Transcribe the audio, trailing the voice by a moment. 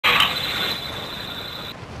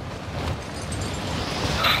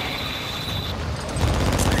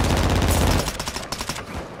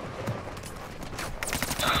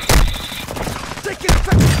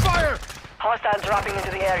dropping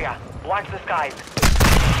into the area. Watch the skies.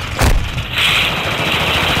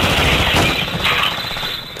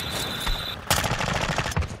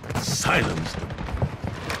 Silence them.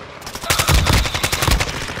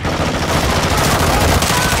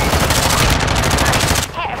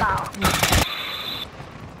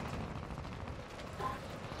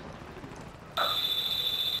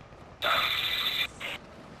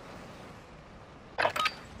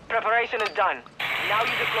 Preparation is done. Now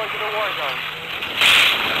you deploy to the war zone.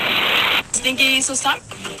 Stinky, so stop.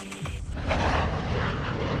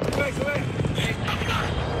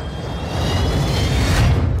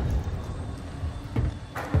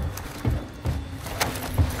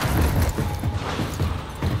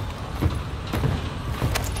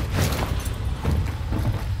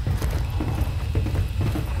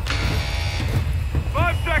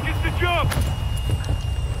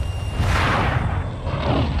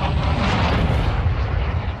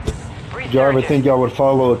 Did y'all ever think y'all would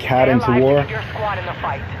follow a cat into war? Your squad in the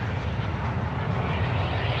fight.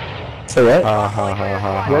 Say what?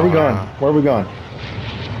 Where are we going? Where are we going?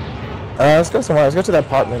 Let's go somewhere. Let's go to the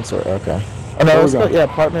apartments or okay. Oh no, let's go. Yeah,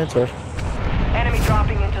 apartments or. Enemy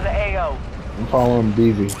dropping into the AO. I'm following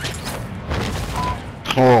BZ.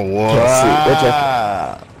 Oh,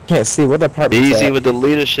 what? Can't see what the apartments. Easy at. with the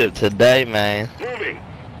leadership today, man.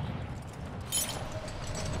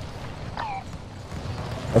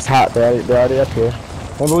 It's hot. They're already up here.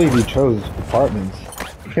 I can't believe you chose apartments.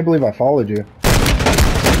 I can't believe I followed you.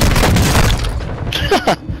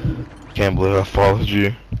 Can't believe I followed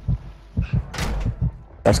you.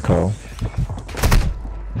 That's cool.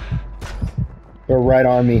 They're right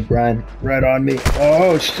on me, Brian. Right on me.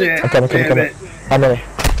 Oh shit! I'm coming. I'm ready.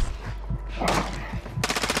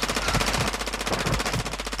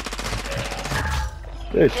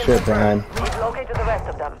 Good shit, Brian. We've located the rest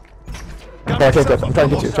of them. I'm trying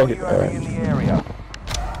to get you. Alright.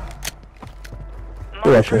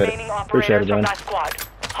 Most remaining Appreciate operators it, from man. that squad.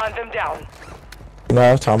 Hunt them down. You know,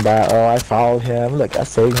 I was talking about, I followed him. Look, I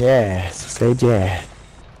said yes. I said yeah.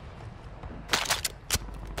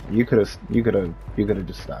 You could have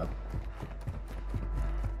just stopped.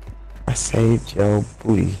 I saved your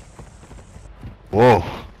booty. Whoa.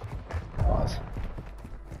 Pause.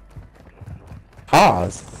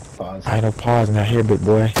 Pause. Pause. I ain't no pause in that here, big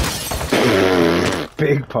boy.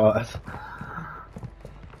 Big pause.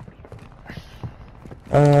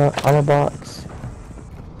 Armor box.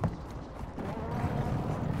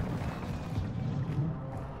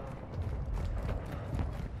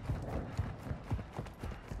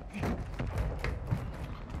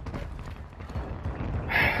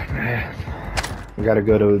 We gotta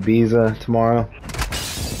go to Ibiza tomorrow.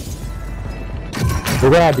 We're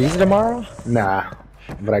going to Ibiza tomorrow? Nah,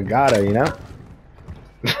 but I gotta, you know?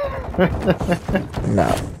 No.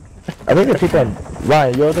 I think the people on...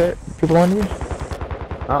 Ryan, you over there? People on you?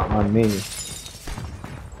 Not on me.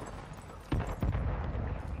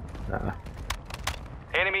 Nah.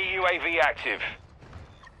 Enemy UAV active.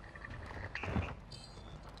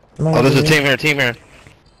 Oh, there's a team here.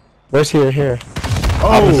 Where's here?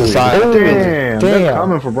 Opposite side. Damn, they're Damn.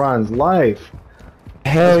 coming for Brian's life.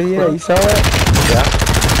 Hell yeah, you saw that?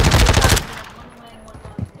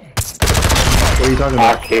 What are you talking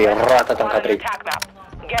about? Spotted an attack map.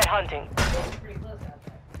 Get hunting.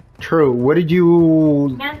 True, what did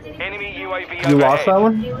you... Enemy UAV You lost that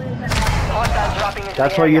one? Hostiles dropping into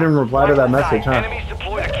That's the why you area. didn't reply to that message, huh? Enemies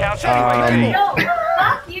deployed a counter UAV. No,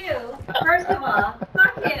 fuck you. First of all,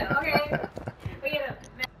 fuck you. Okay.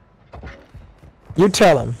 You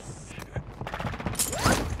tell him.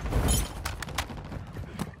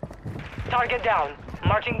 Target down.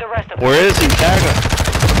 Marching the rest of them. Where is he? Tag him.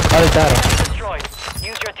 I just got him. Destroyed.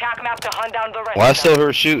 Use your attack map to hunt down the rest Well, I of still them.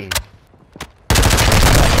 heard shooting.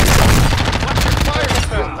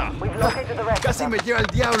 We've located the rest of them. lleva el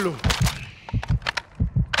diablo.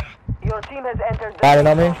 Your team has entered the Got it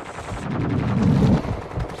on me?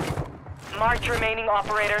 March remaining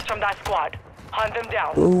operators from that squad. Hunt them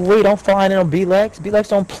down. Ooh, wait, don't find it on B-Lex. B-Lex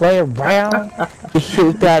don't play around. You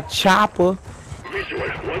shoot that chopper. Visual,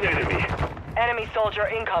 one enemy. Enemy soldier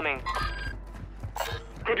incoming.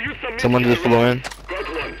 Could use some Someone just flew in. Got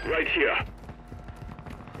one, right here.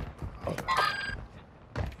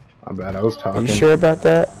 My bad, I was Are talking. you sure about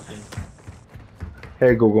that?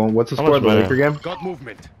 Hey Google, what's the How score of much the money? Laker game? Got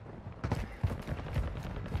movement.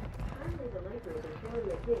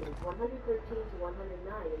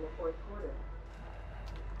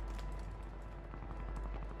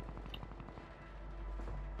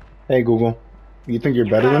 Hey Google, you think you're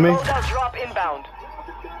better than me? Loadout drop inbound.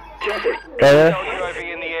 Better?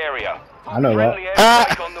 UAV in the area. I know Friendly that.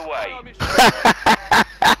 airstrike on the way.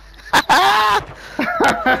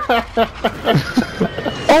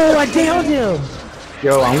 Oh, I downed him!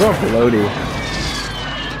 Yo, I'm going for Lodi.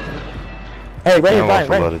 Hey, right here, I'm Brian, off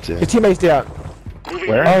a right. loaded too. Your teammate's down.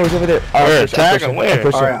 Where? Oh, he's over there. Oh, Where? I'm pushing, Tag I'm him, pushing, where? I'm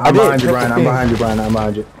pushing. Alright, I I'm did, behind you, check Brian. the I'm ping. behind you, Brian. I'm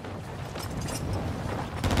behind you.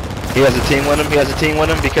 He has a team with him. He has a team with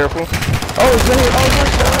him. Be careful. Oh, he's right here. Oh,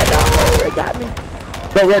 no, it got me.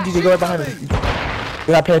 Go, red, DJ, go right behind him.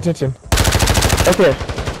 You're not paying attention. Okay.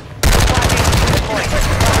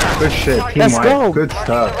 Good shit. Team Let's white. go. Good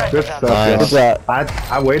stuff. Good stuff, Nice. y'all. Good job.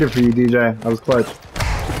 I waited for you, DJ. I was clutch.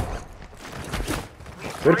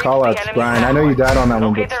 Good call outs, Brian. I know you died on that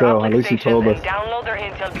one, but still, at least you told us.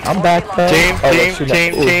 I'm back, man. Team, Oh, team, shoot,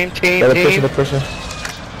 team, ooh. team, team, Yeah, they're team. pushing.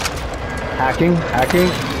 Hacking.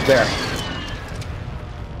 There.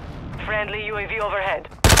 Friendly UAV overhead.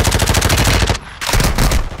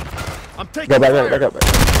 Go back up.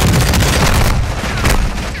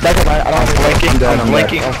 Back up, I don't I'm have flanking. I'm dead, I'm I'm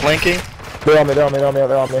flanking. dead. I'm flanking. They're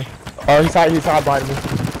on me. Oh, he's high behind me.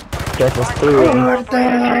 Careful. Ooh. Oh,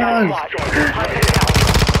 dang.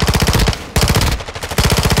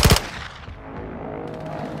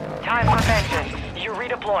 Time for vengeance. You're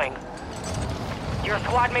redeploying. Your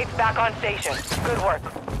squad mate's back on station. Good work.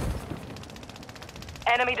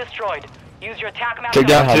 Enemy destroyed. Use your TAC map. Take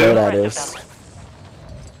down How two. low that is.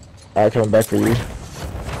 Alright, coming back for you.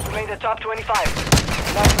 You made the top 25.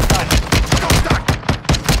 Nice done.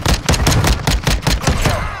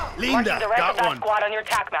 Linda, the rest of that squad on your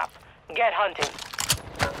TAC map. Get hunting.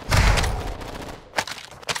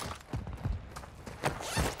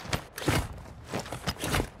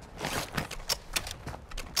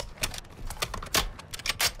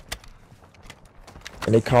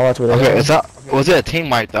 And they call out with Okay, it's not. Was it a team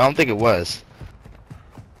wipe though? I don't think it was.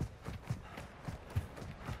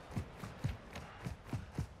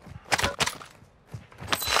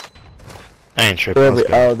 I ain't tripping. Let's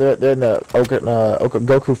go. Oh, they're in the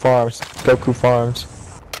Goku Farms. Goku Farms.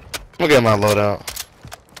 I'm gonna get my loadout.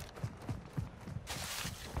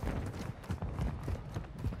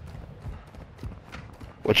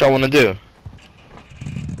 What y'all wanna do?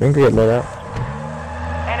 We can get lit out.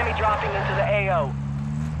 Enemy dropping into the AO.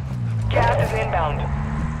 Gas is inbound.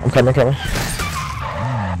 I'm coming.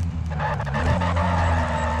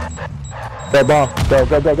 Go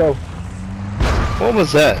bomb. Go. What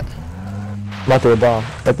was that? I'm out there, bomb.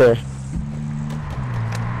 Right there.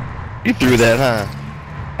 You threw that, huh?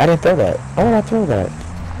 I didn't throw that. Why would I throw that?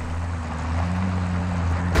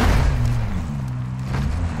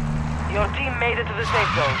 Your team made it to the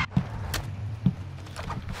safe zone.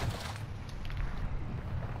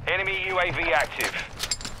 Enemy UAV active.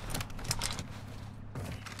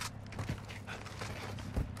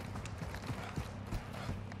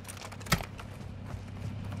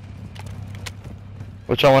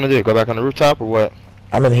 What y'all wanna do? Go back on the rooftop or what?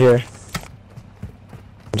 I'm in here.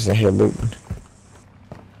 I'm just in here looting.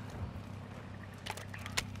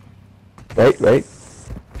 Wait.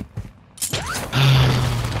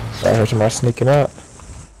 I heard somebody sneaking up.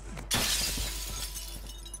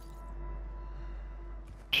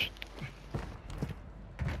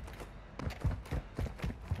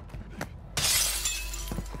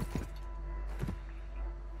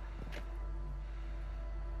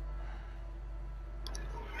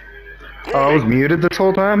 Oh, I was muted this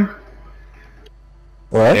whole time?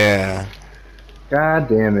 What? Yeah. God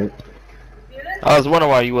damn it. I was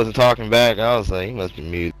wondering why you wasn't talking back. I was like, he must be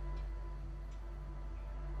muted.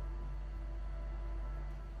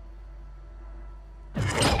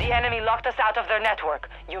 The enemy locked us out of their network.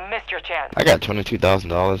 You missed your chance. I got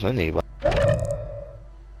 $22,000. I need.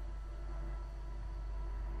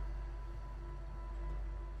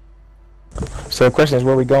 So the question is,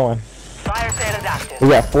 where we going? Fire sale is active. We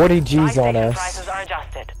got 40 G's Buy on station us. prices are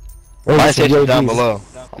adjusted. Where's My some station's down UAVs? below.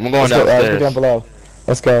 I'm going Let's go, downstairs. get down below.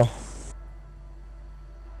 Let's go.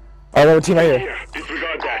 Oh, another team right here. Here,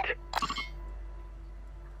 disregard that.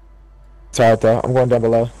 It's alright though. I'm going down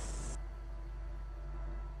below.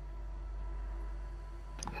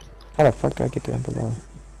 How the fuck do I get down below?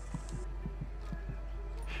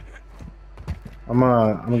 I'm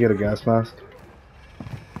gonna get a gas mask.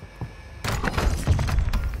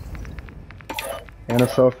 And a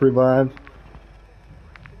self-revive.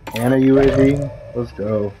 And a UAV. Let's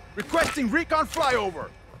go. Requesting recon flyover.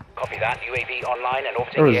 Copy that. UAV online and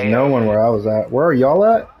There orbiting was the no AO. one where I was at. Where are y'all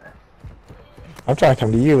at? I'm trying to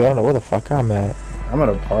come to you. I don't know where the fuck I'm at. I'm at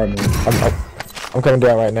an apartment. I'm coming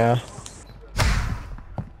down right now.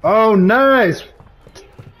 Oh, nice!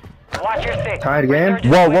 Watch your six. Tied again?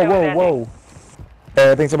 Resurgence Whoa, window is ending. whoa.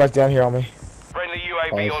 I think somebody's down here on me. Friendly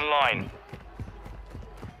UAV Nice. online.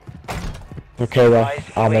 Okay, well, Guys,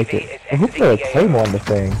 I'll make UAV it. is Who put a exiting the claymore on the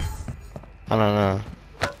thing? I don't know.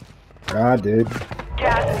 God, dude.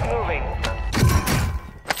 Gas is moving.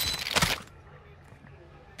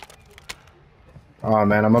 Oh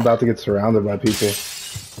man, I'm about to get surrounded by people.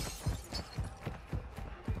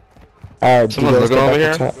 Alright, Someone's looking over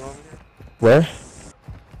here? Where?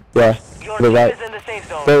 Yeah. Your To the team right. is in the safe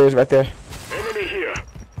zone. There it is, right there. Enemy here.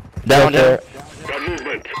 Down Right there. him. Got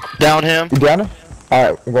movement. Down him. You down him?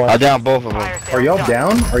 Alright, I'm going. I down both of them. Fire sale Are y'all done.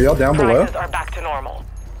 down? Are y'all down below? Prices are back to normal.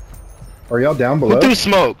 Are y'all down Who below? threw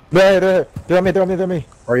smoke? There. They're on me, they're on me, they're on me.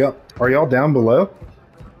 Are y'all down below?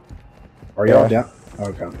 Are y'all Yeah. down?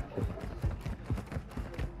 Okay.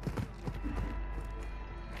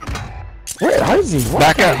 Where? How is he? What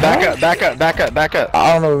Back the up, back hell? up, back up, back up, back up.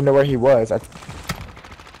 I don't even know where he was. Oh,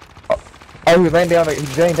 he was laying down.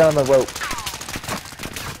 He's laying down on the rope.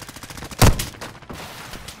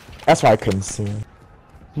 That's why I couldn't see him.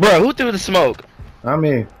 Bro, who threw the smoke? Not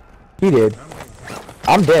me. He did.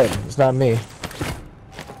 I'm dead. It's not me.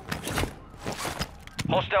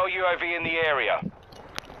 Hostile UAV in the area.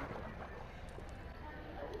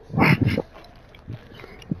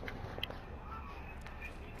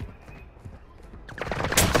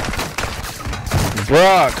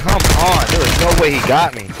 Bro, come on. There was no way he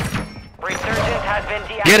got me. Resurgence has been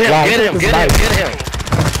deactivated. Get him, Wow, get him, this get him, is get him.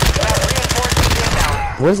 Reinforcements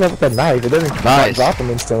inbound. Where's that with the knife? It doesn't Nice. drop him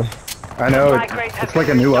instantly. I know it's like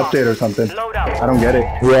a new update or something. Load up. I don't get it.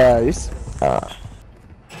 Yeah, he's.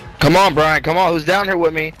 Come on, Brian, come on. Who's down here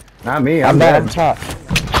with me? Not me. I'm I'm down on dead. top.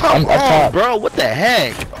 Come I'm up on, top. bro. What the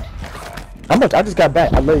heck? I just got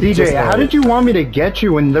back. I literally just DJ, how did you want me to get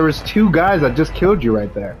you when there was two guys that just killed you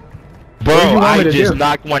right there? Bro, What do you want I me to just do?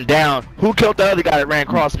 knocked one down. Who killed the other guy that ran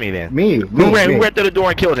across me then? Me. Who ran through the door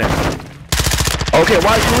and killed him? Okay,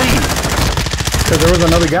 why'd you leave? Because there was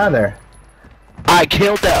another guy there. I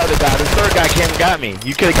killed that other guy. The third guy came and got me.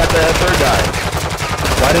 You could've got that third guy.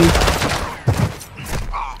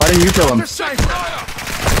 Why didn't you kill him? Under sight. Fire.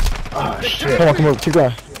 Oh shit. Come on, keep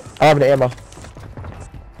going. I have the ammo.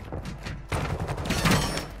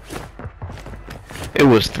 It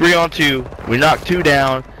was 3-on-2. We knocked 2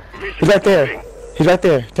 down. He's right there. He's right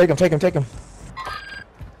there. Take him, take him, take him.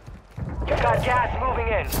 You got gas moving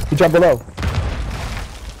in. He jumped below.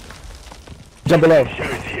 Jump below.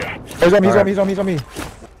 Shells here. Oh, he's on me, he's Alright. on me, he's on me, he's on me.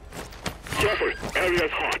 Careful.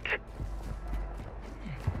 Area's hot.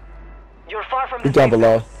 You're far from the He's down safe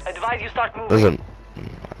below. zone. Advise you start moving. Listen.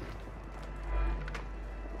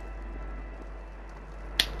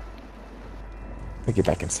 Let me get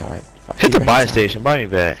back inside. Hit the buy station. Buy me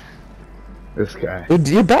back. This guy. Dude,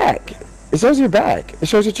 you're back. It shows you're back. It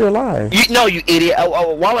shows that you're alive. No, you idiot.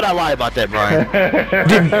 Why would I lie about that, Brian?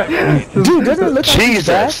 Dude, doesn't it look like he's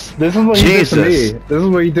back? Jesus. This is what you did to me. Jesus. This is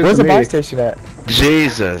what you did Where's to the me. buy station at?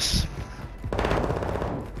 Jesus.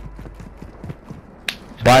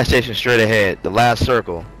 Buy station straight ahead. The last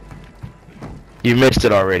circle. You missed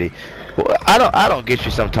it already. Well, I don't get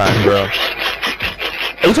you sometimes, bro.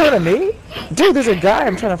 Are you talking to me? Dude, there's a guy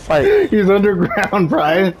I'm trying to fight. He's underground,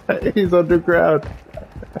 Brian. He's underground.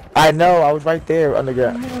 I know, I was right there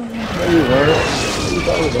underground. No, you weren't. What are you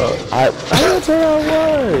talking about? I didn't tell you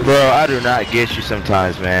I was. Bro, I do not get you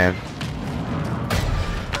sometimes, man.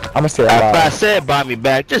 I'm gonna stay If I alive. said buy me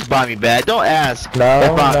back, just buy me back. Don't ask. No,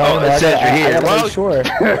 if I, no, it says you're I here. gotta Well, make sure.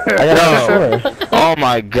 I gotta make sure. oh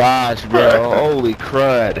my gosh, bro. Holy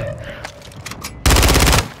crud.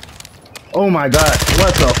 Oh my god.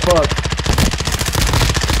 What the fuck?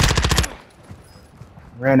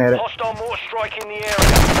 Ran at it. Hostile mortar strike in the area.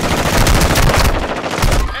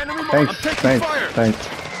 Enemy mark. Thanks. I'm taking Thanks. fire. Thanks.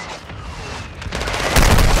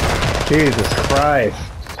 Jesus Christ.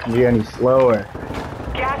 I'm getting slower.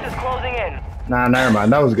 Gas is closing in. Nah, never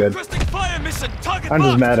mind. That was good. Requesting fire mission. Target I'm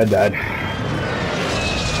just marked. mad I died.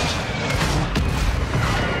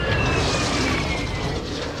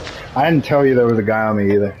 I didn't tell you there was a guy on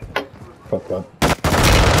me either. Fuck up.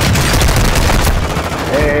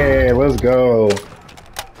 Hey, let's go.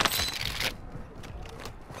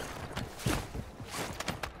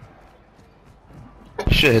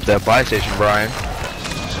 Should hit that buy station, Brian.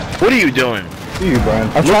 What are you doing? See you, Brian.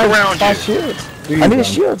 I'm Look trying to around find you. shields. See you, I need Brian.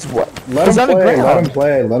 shields. What? Let It's him on the play. Let ground. him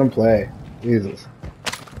play. Let him play. Jesus.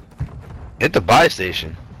 Hit the buy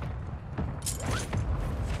station.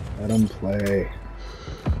 Let him play.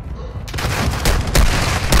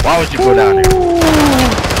 Why would you go down there?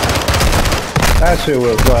 That shit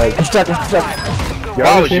was like. I'm stuck. I'm stuck. You Why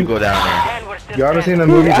ever would you seen, go down there? And we're still you ever seen the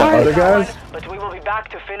standing. movies of other guys? But we will be back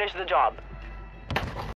to finish the job.